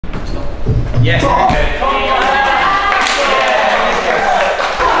Yes. Come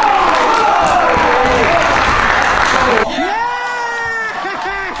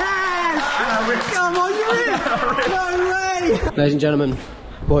on, you're in! No way! Ladies and gentlemen,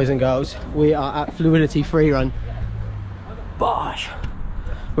 boys and girls, we are at Fluidity Freerun. Bosh!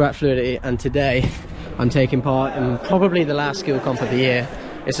 We're at Fluidity, and today I'm taking part in probably the last skill comp of the year.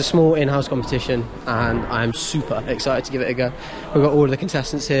 It's a small in-house competition and I'm super excited to give it a go. We've got all of the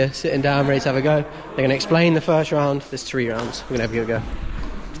contestants here sitting down ready to have a go. They're going to explain the first round. There's 3 rounds. We're going to have a go.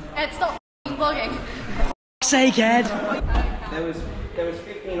 Ed, stop vlogging. Sake, Ed! There was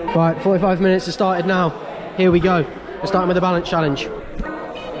 15 on... Right, 45 minutes have started now. Here we go. We're starting with the balance challenge.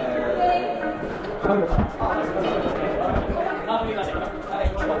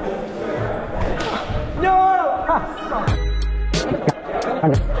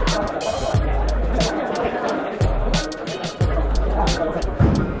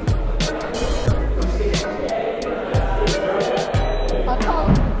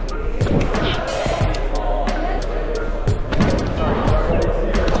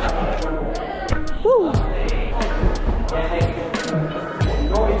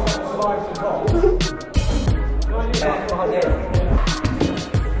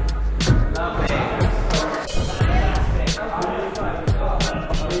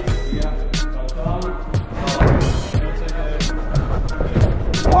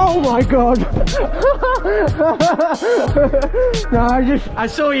 Oh my god! No, I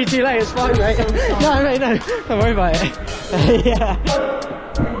saw you too late, it's fine, mate. No, mate, no, don't worry about it. Yeah.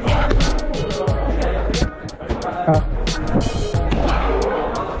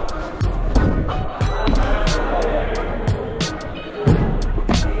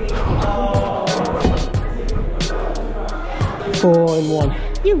 Four in one.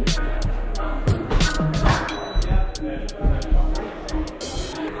 You.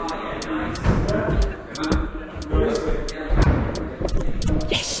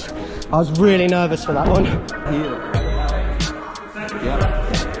 I was really nervous for that one.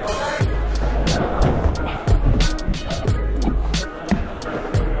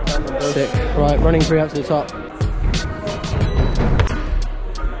 Sick. Right, running 3 up to the top.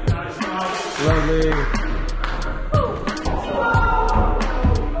 Lovely.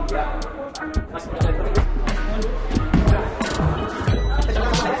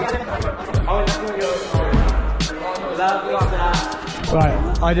 Right,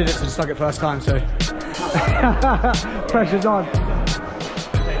 I did it to suck it first time, so pressure's on.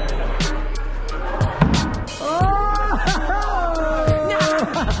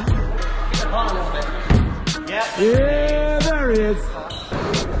 Yeah, there he is.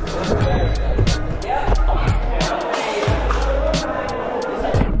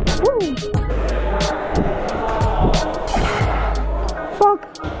 Woo. Fuck.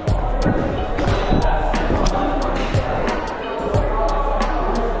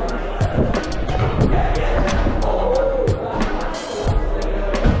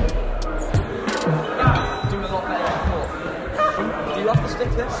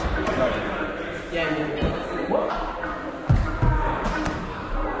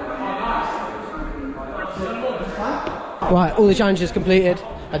 Right, all the challenges completed.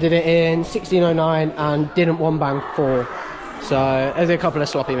 I did it in 16:09 and didn't one bang 4. So there's a couple of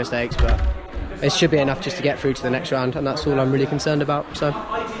sloppy mistakes, but it should be enough just to get through to the next round, and that's all I'm really concerned about. So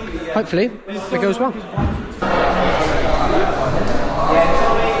hopefully it goes well.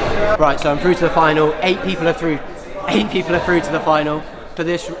 Right, so I'm through to the final. 8 people are through. 8 people are through to the final. For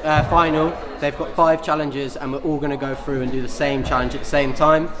this final, they've got 5 challenges, and we're all going to go through and do the same challenge at the same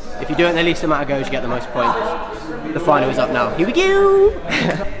time. If you do it in the least amount of goes, you get the most points. The final is up now. Here we go!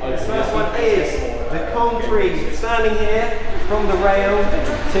 This one is the concrete, standing here from the rail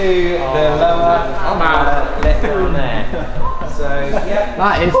to the lower left down there. So, yeah.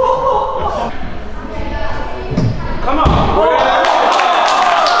 That is... Come on!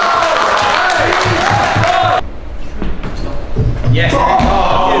 Yes!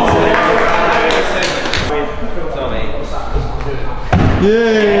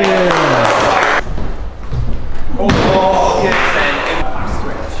 Yeah! Oh, good then.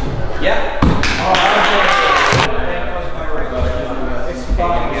 Yeah.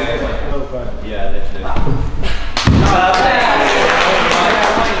 Yeah, literally.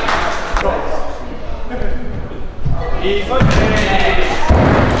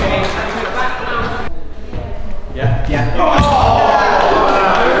 Yeah. Yeah.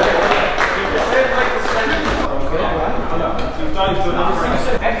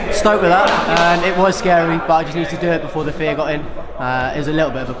 Stoked with that, and it was scary, but I just need to do it before the fear got in. It was a little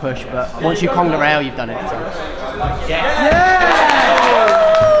bit of a push, but once you Kong the rail, you've done it. So. Yeah!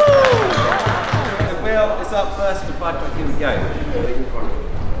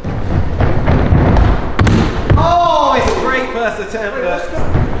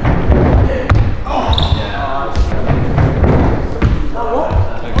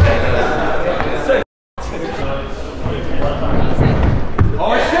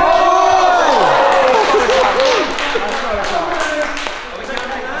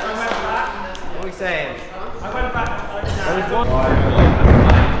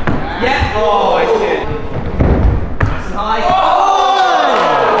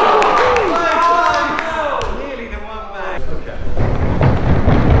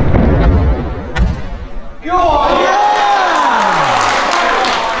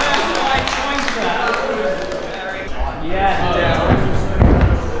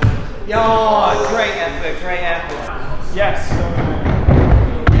 Yes.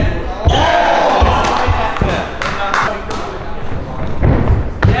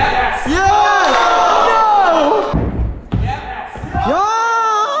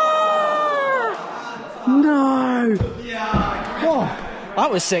 No! Oh, that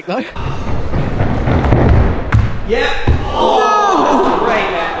was sick though. Yeah. Oh,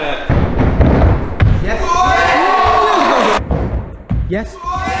 great effort. Yes. Yes.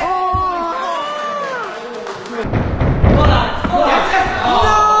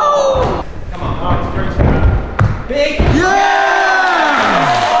 Big.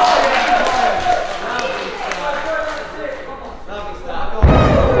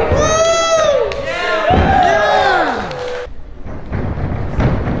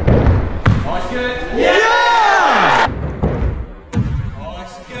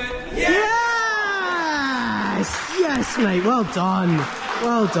 Yes, mate. Well done.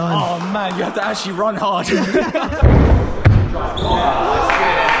 Well done. Oh man, you have to actually run hard. Yes.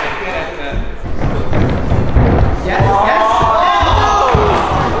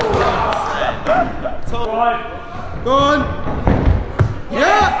 Go on!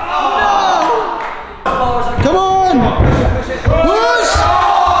 Yeah! Come on! Push!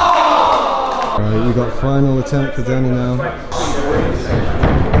 Alright, we got final attempt for Danny now.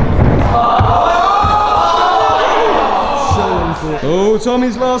 Oh,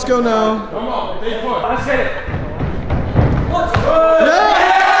 Tommy's last go now. Come on, big push. Let's get it.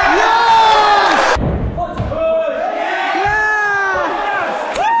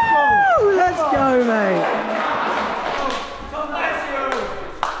 Let's go, mate.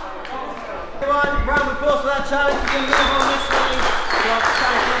 Everyone, round of applause for that challenge. We're going to move on this way to our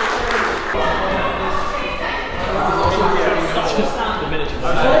challenge.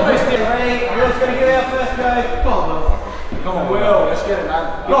 Ready? Will's going to give it our first go. Come on, Will. Come on, Will. Let's get it,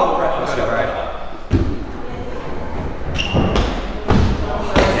 man. Go on, let's go.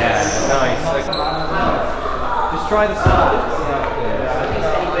 Yeah, nice. Just try the side.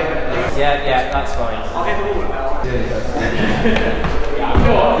 Yeah, that's fine. I'll hit the wall now.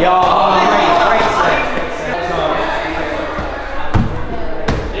 Yeah, great set.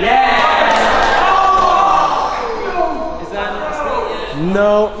 Yeah! Is that not stick?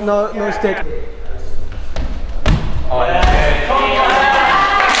 No stick. Oh, that's good.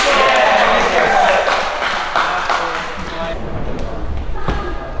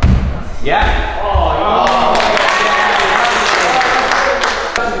 Yeah.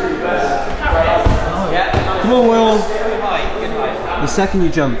 Come on, Will. Good height. The second you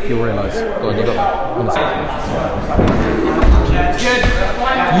jump, you'll realise. Go on, you got that. On the second. Good.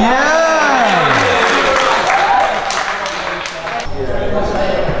 Yeah!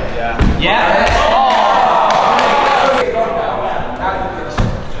 Yeah.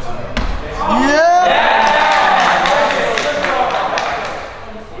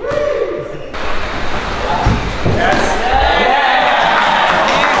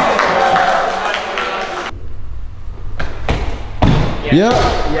 Yeah!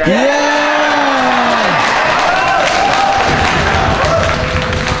 Yeah!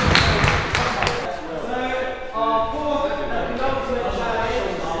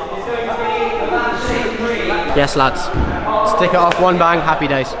 Yes, lads. Stick it off, one bang, happy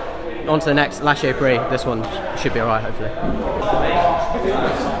days. On to the next, lâcher pris. This one should be alright, hopefully. Here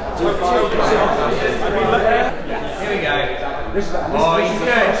we go. Oh, he's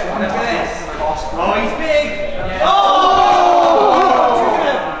good. Look at this. Oh, he's big.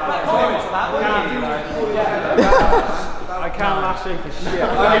 I can't lash in for shit.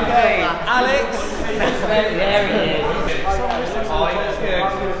 Okay, Alex. There he is. Oh, he's good.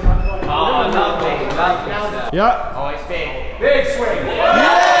 Oh, lovely. Yeah! Oh, it's big. Big swing.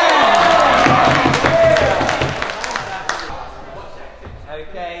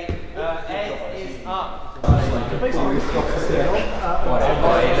 Okay, Ed is up.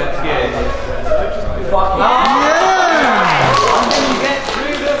 Whatever, he looks good. You get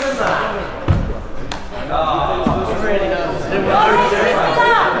smoother than that. Oh, it's really nice.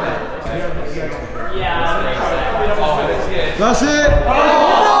 Yeah. Oh, it looks good. That's it!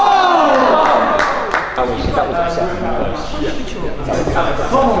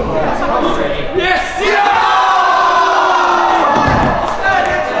 Yes! Yeah!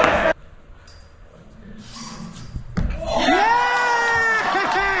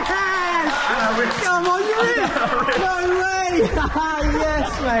 Come on, you're in! No way! Yes,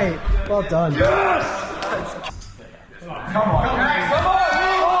 mate! Well done.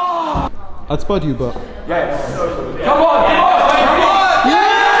 I'd spud you, but... Come on!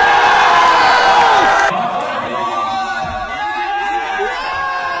 Yes,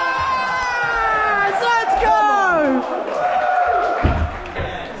 let's go!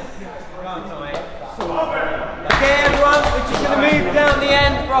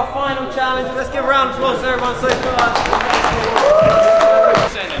 our final challenge. Let's give a round of applause to everyone so far.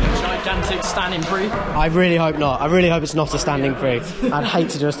 Gigantic standing free. I really hope not. I really hope it's not a standing free. I'd hate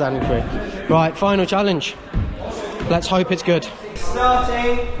to do a standing free. Right, final challenge. Let's hope it's good.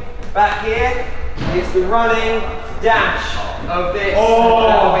 Starting back here is the running dash of this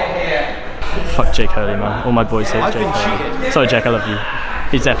little bit here. Fuck Jake Hurley, man. All my boys here. I've been cheated. Sorry, Jake, I love you.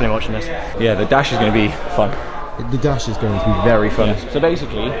 He's definitely watching this. Yeah, the dash is going to be fun. The dash is going to be very fun. Yeah. So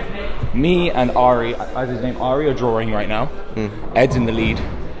basically, me and Ari, either his name Ari, are drawing right now. Ed's in the lead,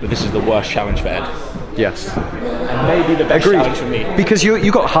 but this is the worst challenge for Ed. Yes. And maybe the best challenge for me. Because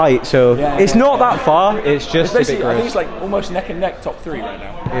you got height, so it's not that far. It's just a bit I think gross. it's like almost neck and neck top 3 right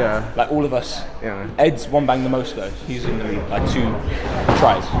now. Yeah. Like all of us. Yeah. Ed's one bang the most though. He's in the lead, like 2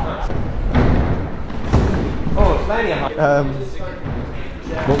 tries. Oh, it's mainly a height.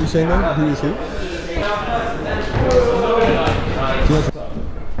 What were you saying then? Who is who?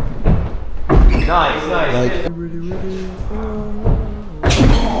 Nice. Like,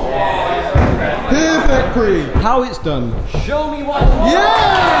 perfect pre. How it's done. Show me what.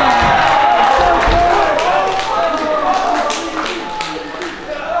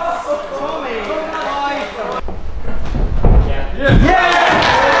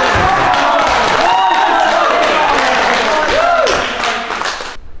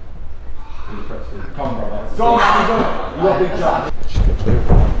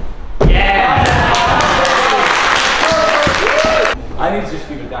 I need to just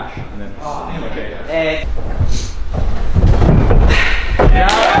do the dash and then. Ed.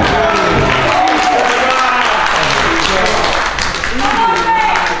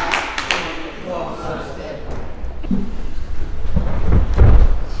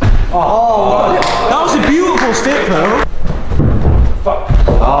 That was a beautiful stick, though.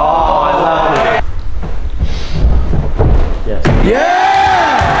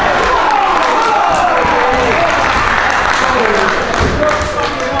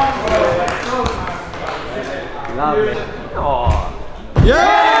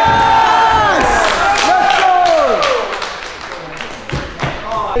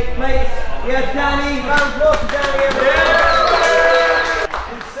 Yeah, Danny, round of applause for Danny, everyone.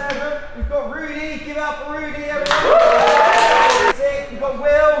 In 7th, we've got Rudy. Give it up for Rudy, everyone. 6th, we've got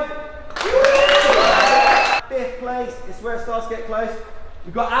Will. 5th place, it's where it starts to get close.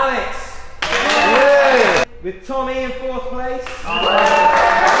 We've got Alex. With Tommy in 4th place.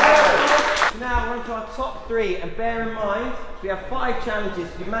 Now we're on to our top 3, and bear in mind, we have 5 challenges.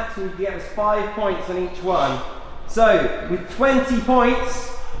 The maximum you get is 5 points on each one. So, with 20 points,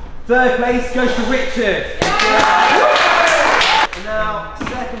 3rd place goes to Richard. And now,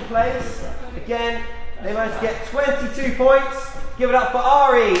 2nd place, again, they managed to get 22 points. Give it up for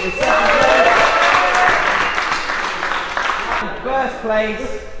Ari in 2nd place. 1st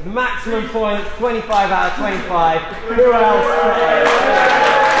place, the maximum points, 25 out of 25. Who else?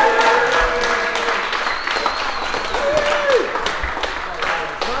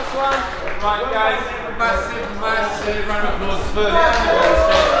 Last one. Right, guys, massive round of applause for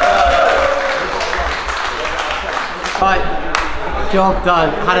Right, job done.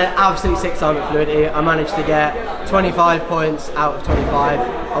 Had an absolute sick time at Fluidity. I managed to get 25 points out of 25.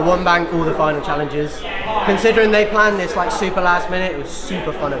 I won banked all the final challenges. Considering they planned this like super last minute, it was a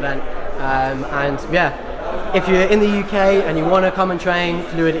super fun event. And yeah, if you're in the UK and you want to come and train,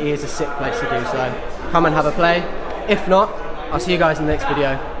 Fluidity is a sick place to do so. Come and have a play. If not, I'll see you guys in the next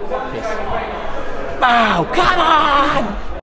video. Peace. Wow, come on!